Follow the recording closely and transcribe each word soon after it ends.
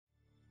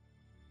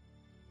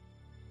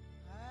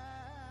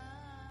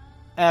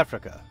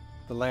Africa,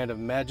 the land of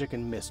magic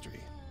and mystery.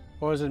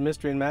 Or is it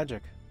mystery and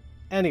magic?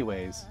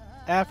 Anyways,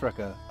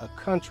 Africa, a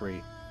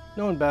country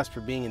known best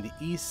for being in the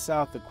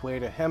east-south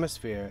equator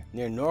hemisphere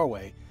near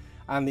Norway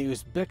on the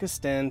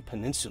Uzbekistan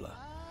Peninsula.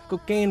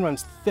 Cocaine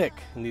runs thick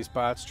in these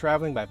parts,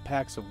 traveling by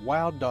packs of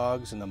wild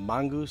dogs and the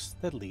mongoose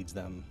that leads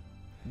them.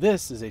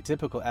 This is a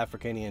typical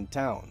Africanian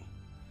town.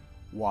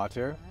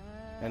 Water,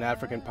 an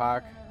African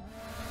park,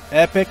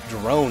 epic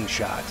drone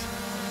shot.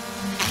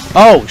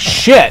 Oh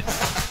shit!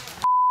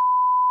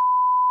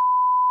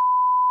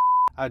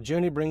 Our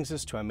journey brings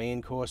us to our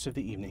main course of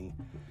the evening,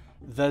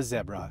 the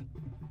zebra.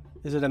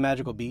 Is it a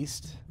magical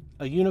beast?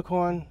 A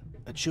unicorn?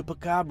 A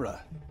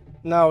chupacabra?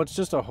 No, it's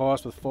just a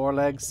horse with 4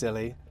 legs,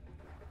 silly.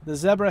 The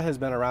zebra has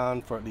been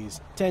around for at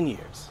least 10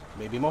 years,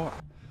 maybe more.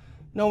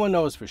 No one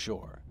knows for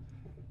sure.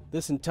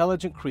 This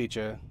intelligent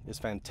creature is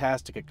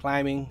fantastic at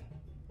climbing,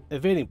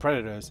 evading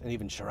predators, and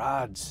even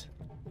charades.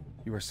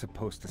 You were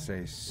supposed to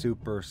say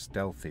super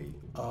stealthy.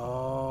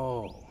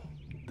 Oh.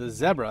 The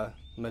zebra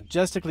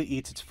majestically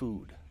eats its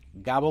food.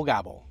 Gobble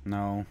gobble.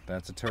 No,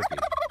 that's a turkey.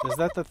 Is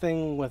that the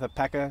thing with a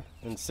pecker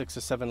and 6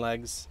 or 7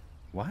 legs?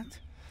 What?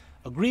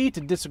 Agree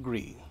to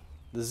disagree.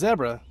 The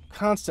zebra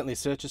constantly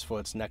searches for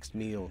its next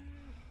meal.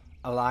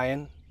 A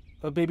lion?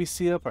 A baby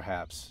seal,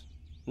 perhaps?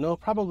 No,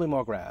 probably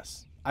more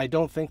grass. I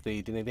don't think they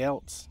eat anything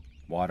else.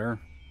 Water?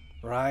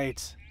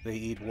 Right, they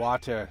eat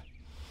water.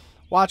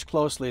 Watch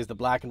closely as the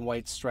black and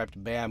white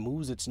striped bear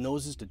moves its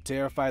noses to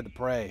terrify the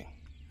prey.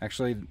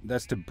 Actually,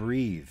 that's to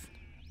breathe.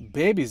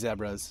 Baby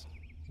zebras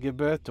give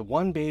birth to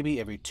 1 baby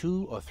every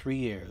 2 or 3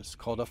 years,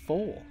 called a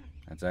foal.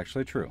 That's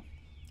actually true.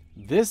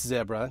 This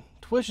zebra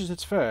twishes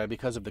its fur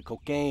because of the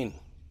cocaine.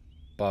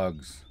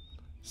 Bugs.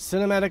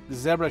 Cinematic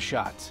zebra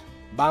shot.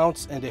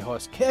 Bounce and a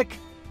horse kick.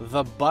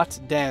 The butt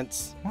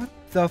dance. What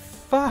the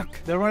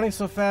fuck? They're running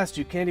so fast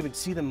you can't even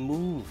see them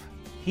move.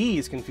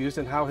 He's confused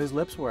on how his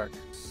lips work.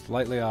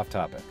 Slightly off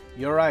topic.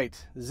 You're right.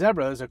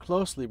 Zebras are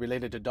closely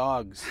related to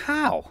dogs.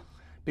 How?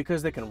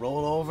 Because they can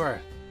roll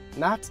over.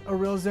 Not a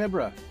real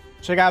zebra.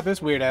 Check out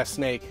this weird-ass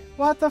snake.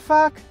 What the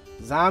fuck?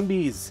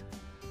 Zombies.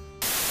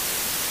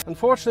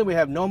 Unfortunately, we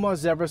have no more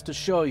zebras to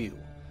show you.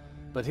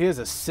 But here's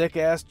a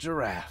sick-ass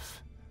giraffe.